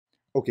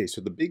Okay,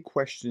 so the big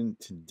question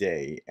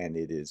today, and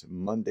it is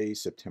Monday,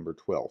 September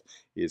 12th,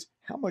 is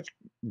how much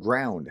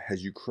ground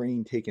has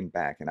Ukraine taken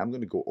back? And I'm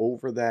going to go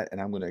over that and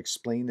I'm going to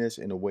explain this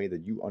in a way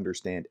that you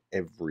understand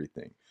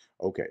everything.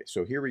 Okay,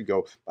 so here we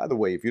go. By the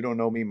way, if you don't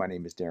know me, my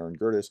name is Darren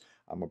Gertis.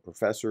 I'm a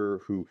professor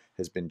who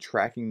has been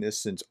tracking this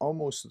since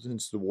almost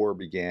since the war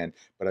began,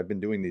 but I've been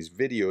doing these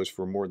videos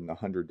for more than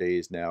 100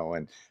 days now.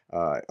 And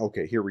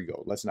okay, here we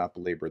go. Let's not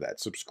belabor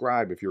that.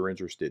 Subscribe if you're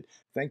interested.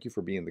 Thank you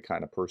for being the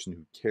kind of person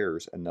who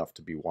cares enough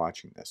to be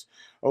watching this.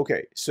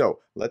 Okay, so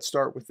let's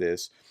start with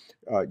this.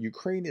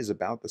 Ukraine is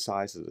about the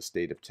size of the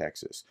state of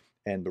Texas,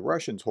 and the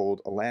Russians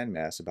hold a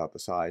landmass about the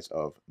size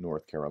of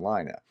North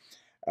Carolina.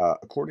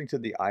 According to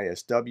the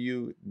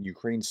ISW,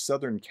 Ukraine's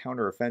southern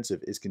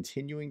counteroffensive is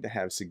continuing to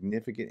have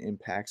significant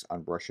impacts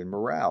on Russian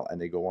morale. And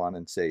they go on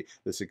and say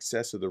the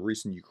success of the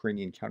recent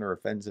Ukrainian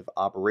counteroffensive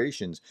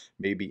operations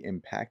may be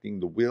impacting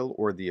the will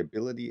or the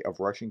ability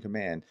of Russian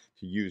command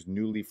to use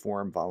newly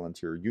formed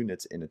volunteer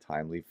units in a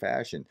timely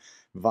fashion.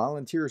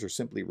 Volunteers are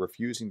simply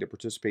refusing to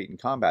participate in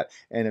combat.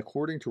 And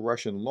according to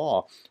Russian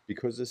law,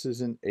 because this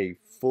isn't a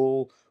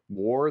full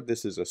war,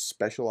 this is a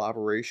special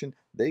operation,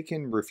 they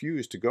can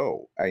refuse to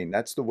go. I mean,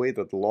 that's the way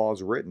that the law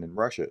is written in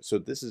Russia. So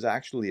this is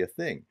actually a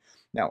thing.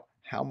 Now,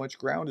 how much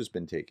ground has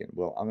been taken?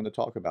 Well, I'm going to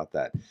talk about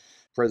that.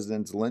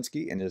 President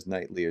Zelensky, in his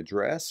nightly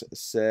address,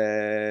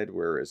 said,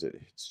 where is it?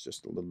 It's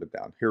just a little bit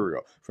down. Here we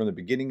go. From the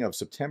beginning of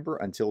September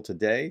until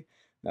today,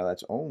 now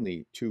that's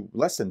only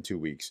less than 2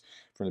 weeks.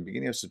 From the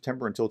beginning of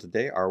September until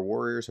today, our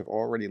warriors have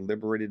already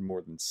liberated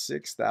more than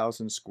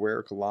 6,000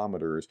 square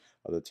kilometers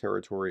of the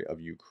territory of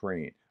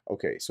Ukraine.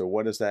 Okay, so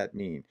what does that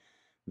mean?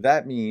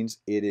 That means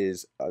it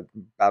is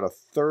about a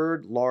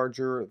third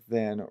larger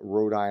than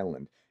Rhode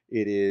Island.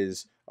 It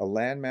is a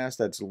landmass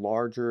that's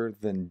larger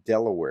than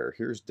Delaware.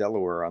 Here's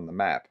Delaware on the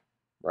map,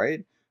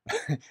 right?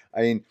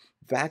 I mean,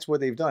 that's what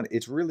they've done.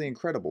 It's really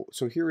incredible.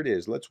 So here it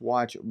is. Let's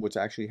watch what's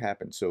actually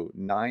happened. So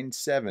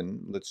 9/7,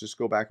 let's just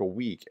go back a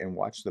week and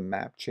watch the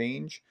map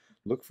change.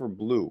 Look for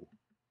blue.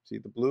 See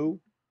the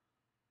blue?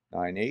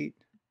 9/8,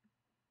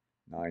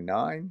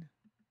 9/9,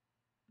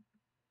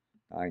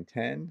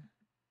 9/10,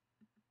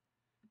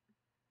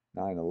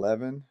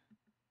 9/11,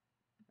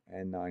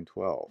 and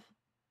 9/12.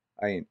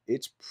 I mean,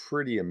 it's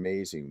pretty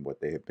amazing what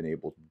they have been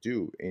able to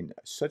do in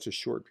such a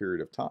short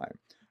period of time.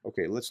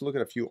 Okay, let's look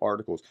at a few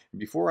articles.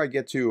 Before I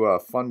get to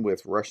fun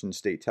with Russian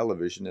state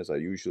television, as I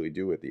usually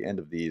do at the end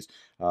of these,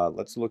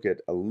 let's look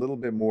at a little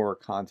bit more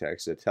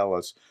context to tell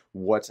us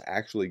what's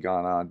actually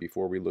gone on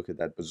before we look at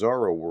that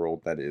bizarro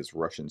world that is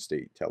Russian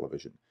state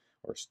television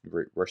or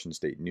Russian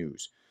state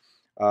news.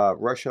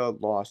 Russia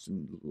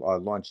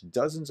launched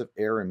dozens of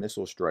air and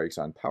missile strikes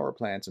on power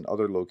plants and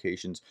other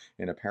locations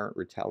in apparent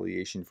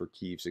retaliation for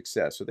Kyiv's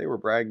success. So they were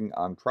bragging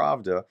on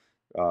Pravda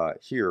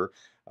here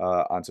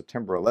on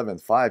September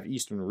 11th. 5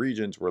 eastern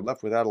regions were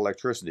left without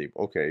electricity.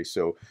 Okay,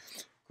 so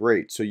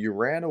great. So you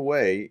ran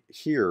away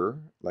here,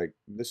 like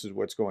this is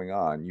what's going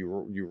on.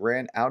 You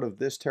ran out of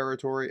this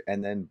territory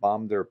and then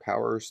bombed their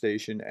power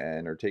station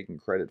and are taking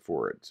credit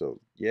for it. So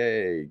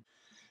yay.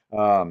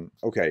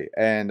 Okay,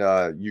 and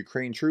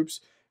Ukraine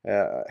troops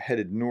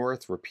headed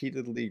north,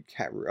 reportedly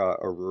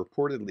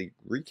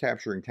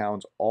recapturing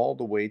towns all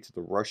the way to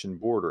the Russian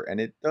border. And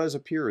it does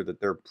appear that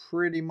they're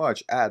pretty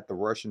much at the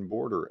Russian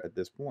border at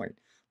this point.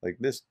 Like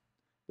this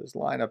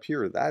line up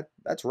here,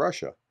 that's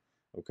Russia.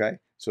 Okay,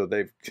 so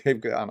they've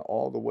gone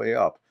all the way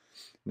up.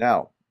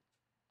 Now,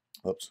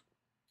 oops,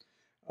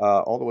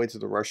 all the way to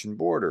the Russian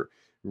border.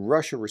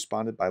 Russia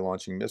responded by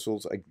launching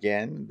missiles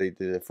again. They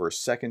did it for a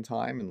second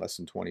time in less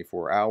than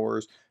 24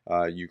 hours.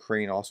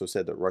 Ukraine also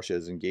said that Russia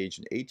has engaged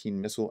in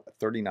 18 missile,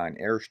 39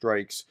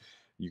 airstrikes.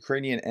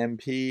 Ukrainian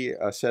MP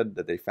said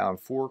that they found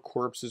 4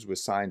 corpses with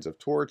signs of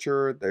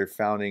torture. They're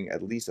finding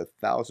at least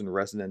 1,000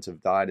 residents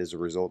have died as a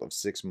result of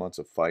 6 months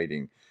of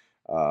fighting.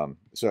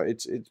 So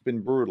it's been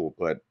brutal,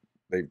 but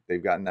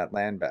they've gotten that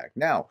land back.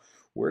 Now,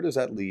 where does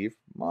that leave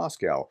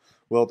Moscow?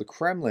 Well, the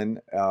Kremlin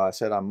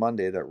said on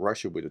Monday that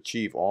Russia would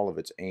achieve all of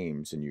its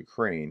aims in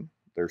Ukraine.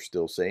 They're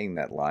still saying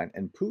that line.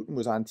 And Putin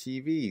was on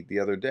TV the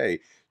other day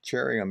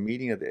chairing a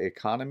meeting of the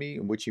economy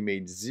in which he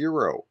made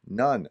zero,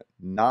 none,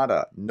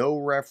 nada, no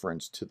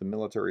reference to the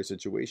military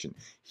situation.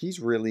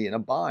 He's really in a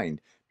bind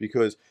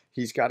because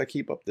he's got to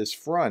keep up this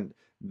front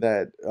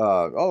that,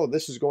 oh,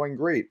 this is going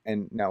great.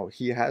 And now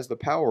he has the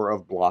power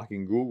of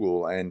blocking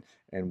Google and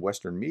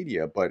Western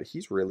media, but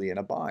he's really in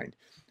a bind.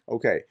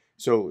 Okay,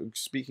 so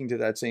speaking to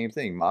that same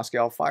thing,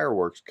 Moscow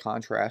fireworks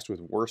contrast with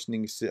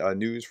worsening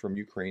news from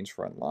Ukraine's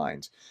front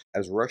lines.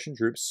 As Russian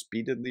troops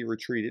speedily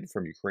retreated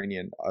from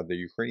the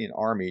Ukrainian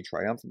army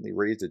triumphantly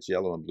raised its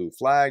yellow and blue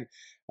flag.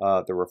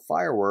 There were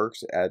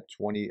fireworks at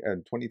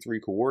 23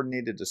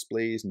 coordinated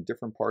displays in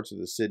different parts of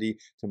the city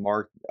to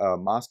mark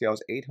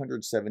Moscow's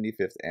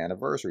 875th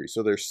anniversary.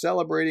 So they're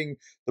celebrating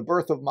the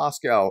birth of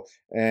Moscow,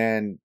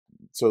 and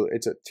So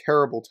it's a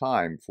terrible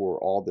time for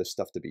all this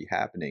stuff to be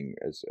happening.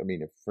 As I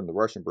mean, from the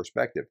Russian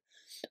perspective,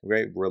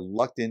 okay,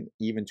 reluctant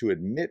even to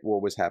admit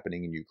what was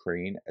happening in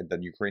Ukraine, and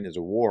that Ukraine is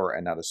a war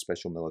and not a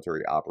special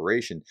military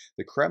operation.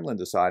 The Kremlin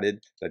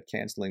decided that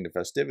canceling the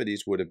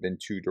festivities would have been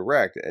too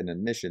direct, an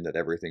admission that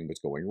everything was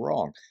going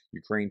wrong.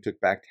 Ukraine took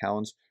back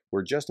towns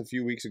where just a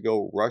few weeks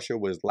ago Russia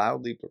was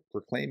loudly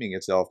proclaiming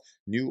itself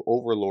new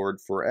overlord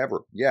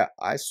forever. Yeah,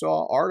 I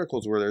saw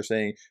articles where they're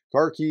saying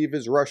Kharkiv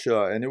is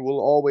Russia and it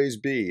will always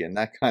be, and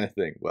that kind of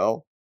thing.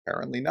 Well,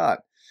 apparently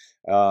not.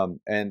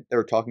 And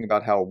they're talking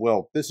about how,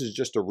 well, this is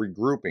just a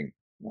regrouping.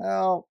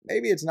 Well,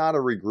 maybe it's not a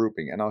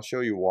regrouping, and I'll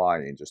show you why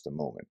in just a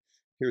moment.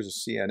 Here's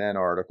a CNN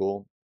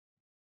article.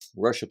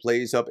 Russia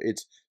plays up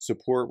its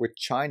support with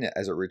China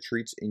as it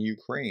retreats in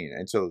Ukraine.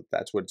 And so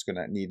that's what it's going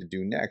to need to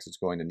do next. It's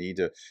going to need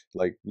to,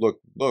 like, look,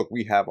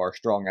 we have our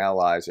strong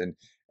allies. And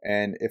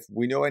if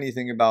we know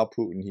anything about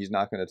Putin, he's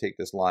not going to take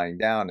this lying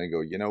down and go,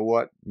 you know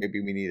what,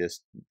 maybe we need to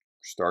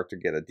start to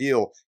get a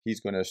deal. He's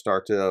going to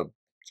start to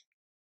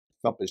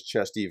thump his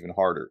chest even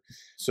harder.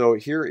 So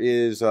here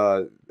is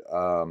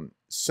some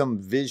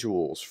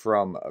visuals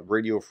from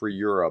Radio Free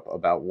Europe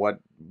about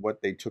what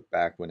they took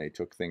back when they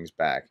took things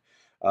back.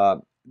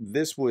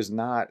 This was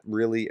not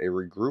really a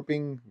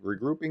regrouping.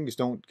 Regroupings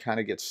don't kind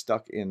of get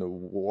stuck in the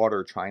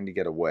water trying to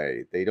get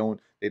away. They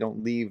don't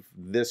leave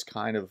this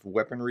kind of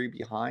weaponry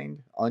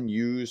behind,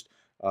 unused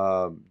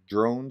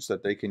drones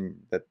that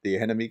that the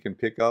enemy can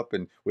pick up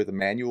and with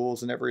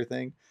manuals and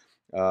everything.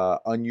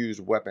 Unused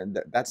weapon.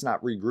 That's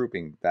not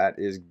regrouping. That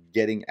is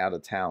getting out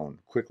of town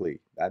quickly.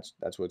 That's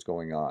what's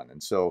going on.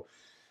 And so,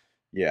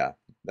 yeah,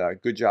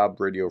 good job,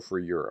 Radio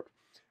Free Europe.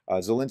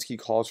 Zelensky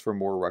calls for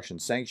more Russian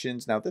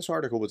sanctions. Now, this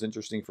article was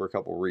interesting for a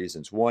couple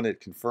reasons. One, it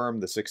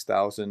confirmed the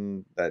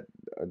 6,000 that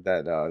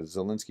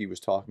Zelensky was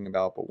talking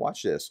about. But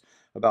watch this: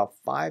 about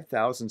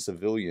 5,000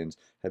 civilians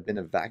have been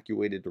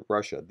evacuated to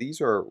Russia.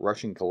 These are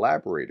Russian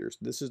collaborators.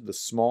 This is the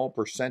small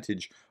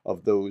percentage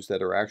of those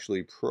that are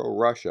actually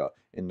pro-Russia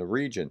in the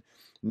region.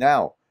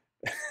 Now,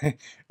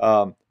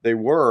 they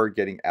were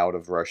getting out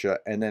of Russia,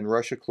 and then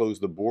Russia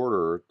closed the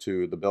border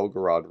to the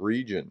Belgorod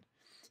region.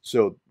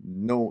 So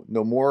no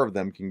more of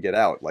them can get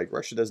out. Like,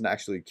 Russia doesn't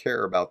actually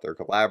care about their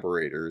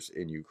collaborators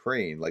in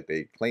Ukraine like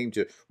they claim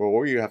to.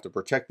 Well, you have to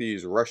protect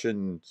these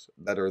Russians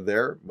that are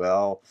there.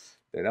 Well,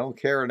 they don't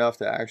care enough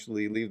to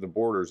actually leave the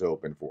borders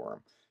open for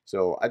them.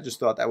 So I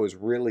just thought that was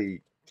really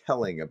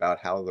telling about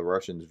how the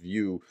Russians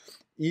view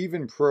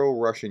even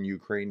pro-Russian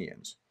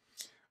Ukrainians.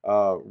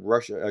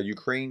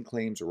 Ukraine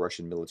claims a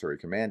Russian military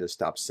command has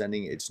stopped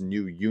sending its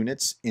new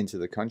units into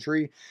the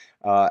country,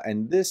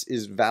 and this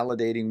is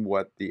validating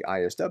what the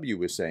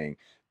ISW is saying.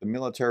 The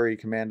military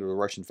command of the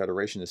Russian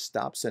Federation has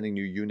stopped sending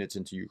new units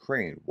into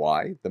Ukraine.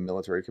 Why? The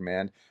military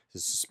command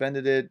has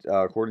suspended it,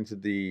 according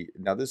to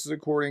now this is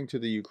according to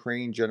the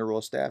Ukraine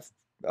General Staff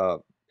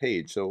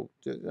page. So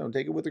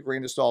take it with a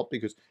grain of salt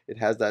because it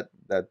has that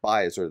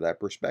bias or that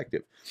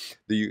perspective.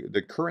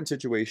 The current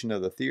situation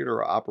of the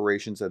theater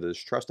operations at the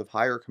distrust of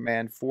higher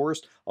command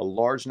forced a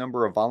large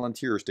number of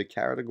volunteers to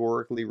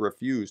categorically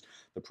refuse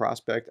the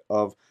prospect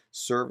of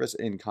service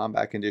in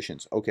combat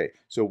conditions. Okay,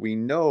 so we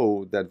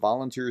know that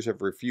volunteers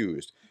have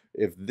refused.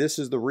 If this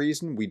is the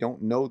reason, we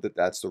don't know that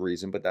that's the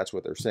reason, but that's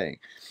what they're saying.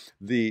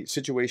 The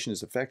situation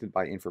is affected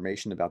by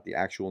information about the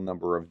actual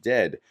number of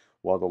dead,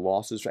 while the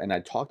losses, and I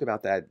talked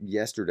about that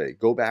yesterday.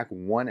 Go back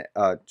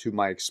to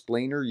my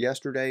explainer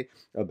yesterday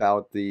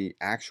about the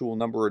actual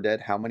number of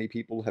dead, how many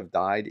people have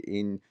died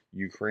in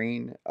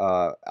Ukraine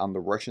on the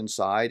Russian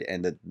side,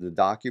 and the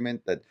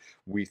document that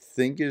we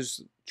think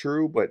is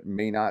true, but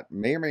may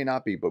or may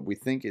not be, but we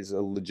think is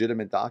a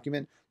legitimate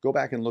document. Go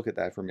back and look at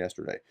that from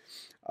yesterday.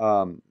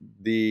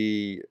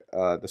 The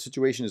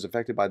situation is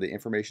affected by the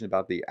information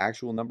about the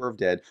actual number of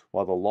dead,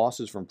 while the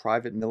losses from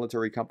private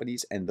military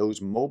companies and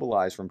those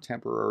mobilized from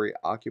temporary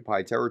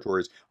occupied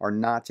territories are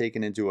not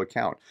taken into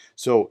account.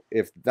 So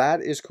if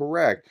that is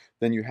correct,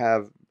 then you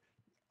have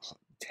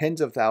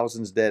tens of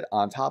thousands dead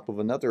on top of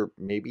another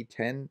maybe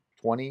 10,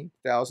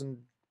 20,000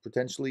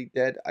 potentially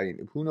dead. I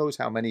mean, who knows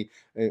how many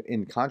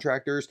in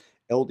contractors,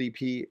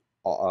 LDP,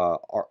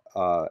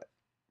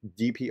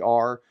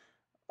 DPR.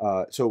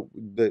 So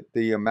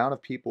the amount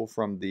of people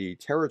from the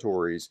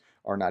territories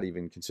are not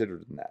even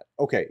considered in that.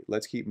 Okay,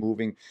 let's keep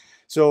moving.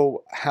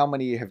 So how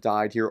many have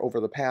died here? Over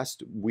the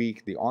past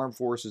week, the armed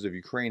forces of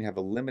Ukraine have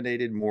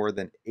eliminated more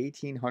than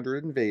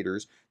 1,800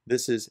 invaders.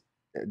 This is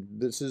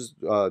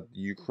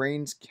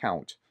Ukraine's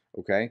count.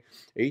 Okay,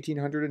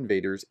 1,800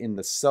 invaders in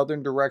the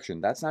southern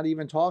direction. That's not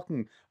even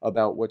talking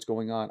about what's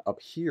going on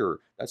up here.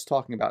 That's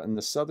talking about in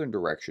the southern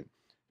direction.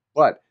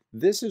 But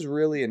this is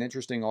really an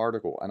interesting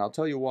article, and I'll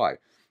tell you why.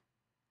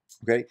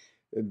 Okay,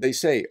 they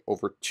say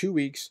over 2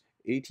 weeks,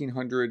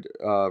 1,800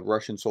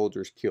 Russian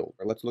soldiers killed.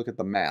 Let's look at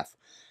the math.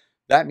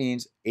 That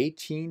means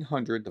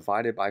 1,800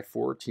 divided by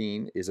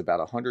 14 is about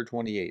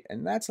 128,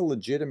 and that's a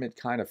legitimate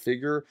kind of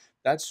figure.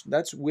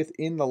 That's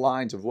within the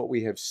lines of what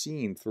we have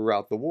seen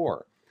throughout the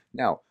war.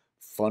 Now,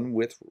 fun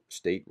with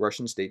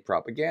Russian state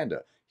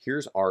propaganda.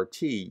 Here's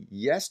RT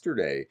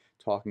yesterday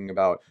talking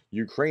about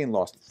Ukraine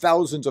lost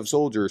thousands of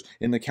soldiers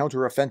in the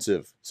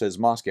counteroffensive, says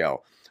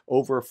Moscow.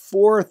 Over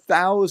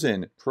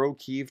 4,000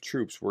 pro-Kiev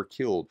troops were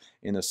killed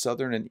in the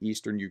southern and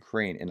eastern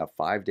Ukraine in a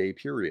 5-day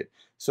period.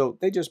 So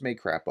they just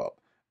make crap up.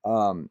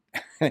 Um,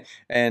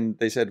 and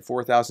they said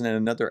 4,000 and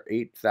another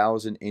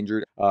 8,000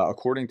 injured.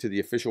 According to the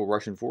official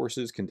Russian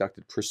forces,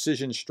 conducted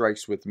precision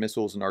strikes with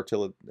missiles and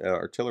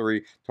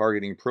artillery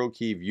targeting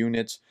pro-Kiev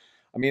units.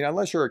 I mean,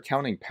 unless you're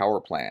counting power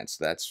plants,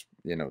 that's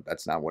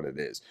that's not what it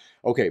is.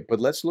 Okay, but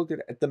let's look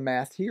at the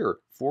math here.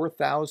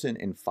 4,000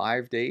 in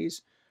 5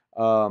 days.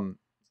 Um,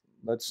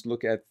 let's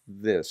look at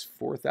this.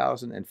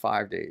 4,000 in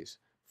 5 days.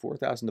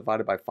 4,000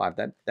 divided by 5.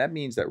 That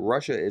means that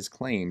Russia is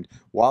claimed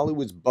while it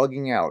was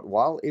bugging out,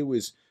 while it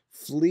was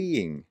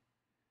fleeing.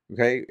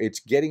 Okay, it's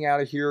getting out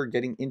of here,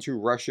 getting into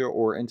Russia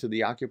or into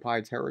the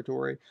occupied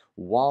territory.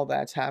 While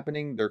that's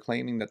happening, they're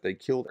claiming that they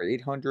killed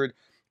 800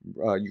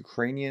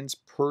 Ukrainians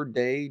per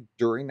day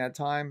during that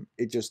time.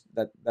 It just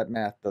that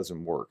math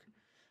doesn't work.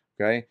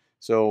 Okay,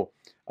 so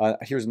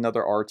here's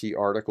another RT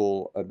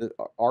article.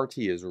 RT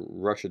is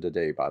Russia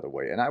Today, by the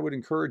way, and I would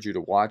encourage you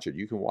to watch it.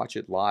 You can watch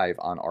it live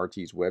on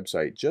RT's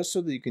website just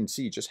so that you can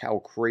see just how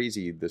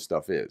crazy this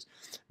stuff is.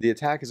 The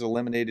attack has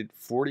eliminated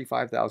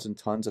 45,000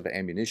 tons of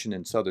ammunition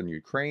in southern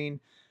Ukraine.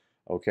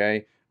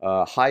 Okay,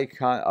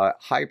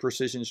 high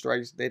precision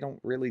strikes. They don't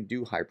really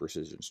do high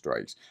precision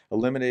strikes.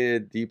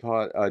 Eliminated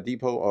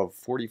depot of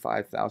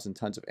 45,000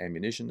 tons of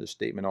ammunition. The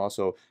statement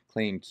also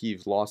claimed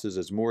Kyiv's losses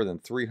as more than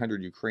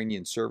 300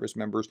 Ukrainian service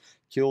members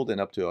killed and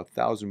up to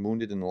 1,000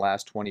 wounded in the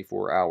last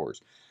 24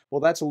 hours.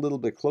 Well, that's a little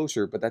bit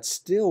closer, but that's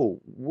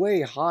still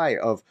way high.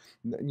 Of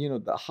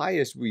the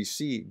highest we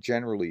see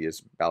generally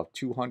is about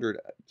 200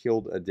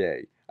 killed a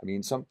day. I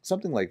mean,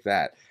 something like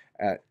that.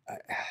 Uh,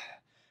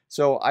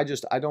 so I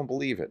don't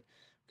believe it.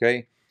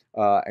 Okay,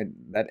 and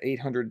that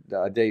 800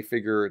 a day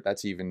figure,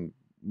 that's even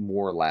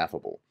more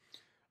laughable.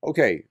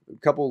 Okay, a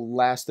couple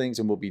last things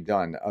and we'll be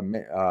done.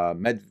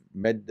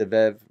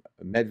 Medvedev,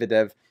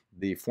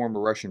 the former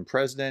Russian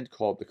president,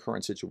 called the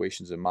current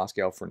situations in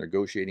Moscow for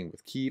negotiating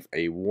with Kyiv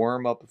a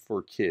warm-up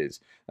for kids.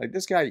 Like,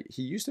 this guy,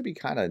 he used to be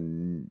kind of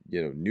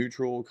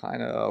neutral,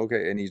 kind of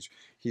okay, and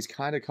he's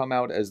kind of come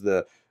out as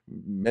the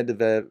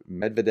Medvedev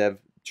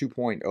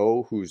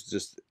 2.0, who's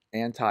just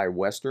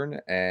anti-Western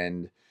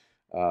and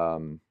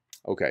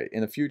okay,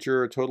 in the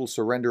future, total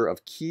surrender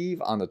of Kyiv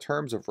on the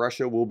terms of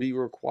Russia will be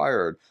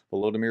required.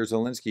 Volodymyr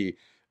Zelensky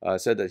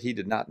said that he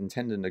did not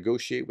intend to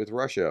negotiate with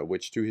Russia,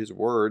 which, to his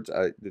words,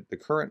 the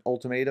current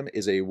ultimatum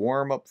is a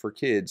warm-up for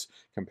kids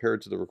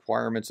compared to the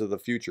requirements of the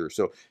future.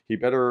 So he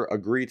better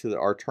agree to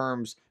our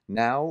terms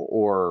now,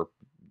 or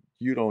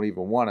you don't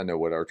even want to know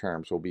what our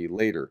terms will be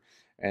later.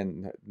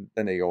 And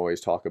then they always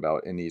talk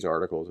about in these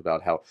articles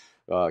about how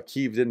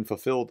Kyiv didn't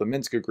fulfill the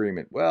Minsk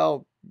agreement.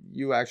 Well,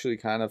 you actually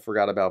kind of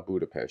forgot about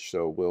Budapest,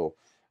 so we'll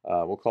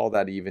call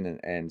that even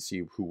and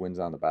see who wins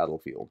on the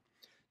battlefield.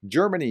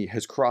 Germany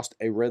has crossed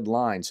a red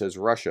line, says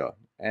Russia.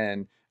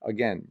 And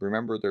again,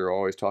 remember they're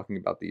always talking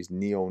about these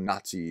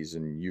neo-Nazis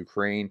in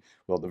Ukraine.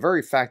 Well, the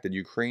very fact that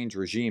Ukraine's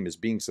regime is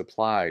being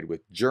supplied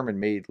with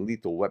German-made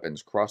lethal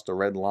weapons crossed a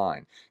red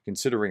line,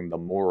 considering the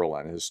moral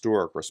and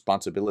historic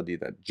responsibility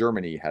that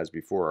Germany has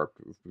before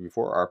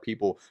our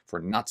people for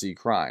Nazi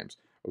crimes.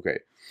 Okay,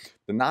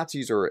 the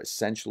Nazis are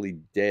essentially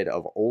dead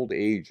of old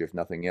age, if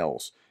nothing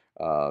else.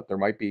 There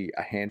might be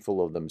a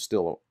handful of them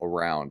still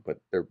around, but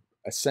they're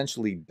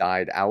essentially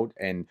died out.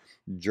 And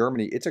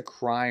Germany, it's a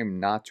crime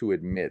not to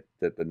admit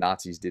that the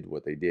Nazis did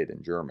what they did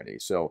in Germany.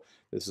 So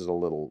this is a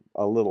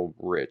little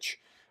rich.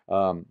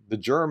 The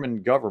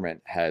German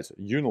government has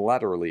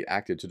unilaterally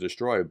acted to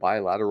destroy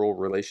bilateral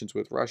relations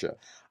with Russia.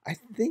 I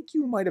think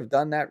you might have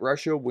done that,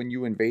 Russia, when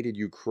you invaded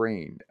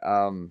Ukraine.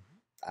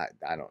 I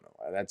don't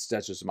know. That's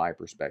just my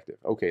perspective.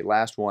 Okay,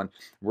 last one.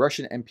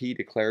 Russian MP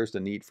declares the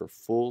need for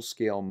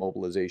full-scale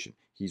mobilization.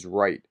 He's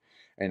right.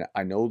 And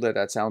I know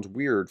that sounds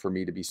weird for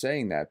me to be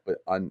saying that, but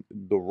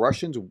the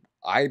Russians,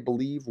 I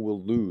believe,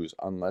 will lose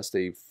unless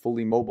they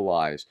fully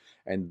mobilize,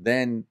 and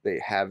then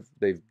they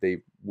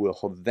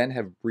will then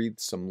have breathed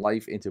some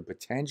life into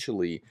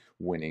potentially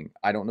winning.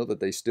 I don't know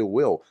that they still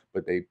will,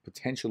 but they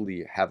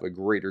potentially have a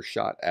greater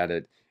shot at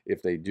it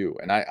if they do.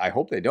 And I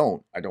hope they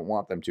don't. I don't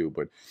want them to,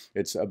 but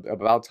it's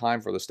about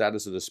time for the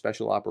status of the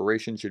special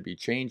operation should be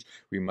changed.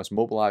 We must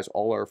mobilize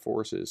all our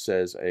forces,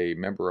 says a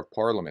member of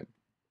parliament.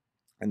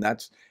 And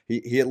that's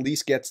he at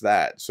least gets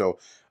that. So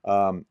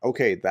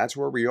okay, that's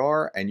where we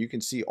are, and you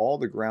can see all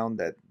the ground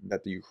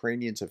that the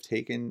Ukrainians have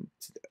taken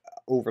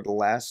over the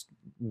last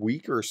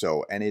week or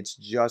so, and it's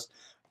just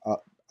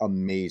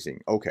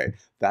amazing. Okay,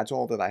 that's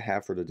all that I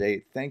have for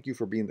today. Thank you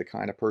for being the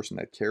kind of person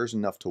that cares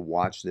enough to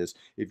watch this.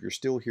 If you're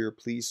still here,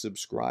 please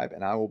subscribe,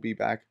 and I will be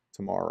back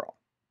tomorrow.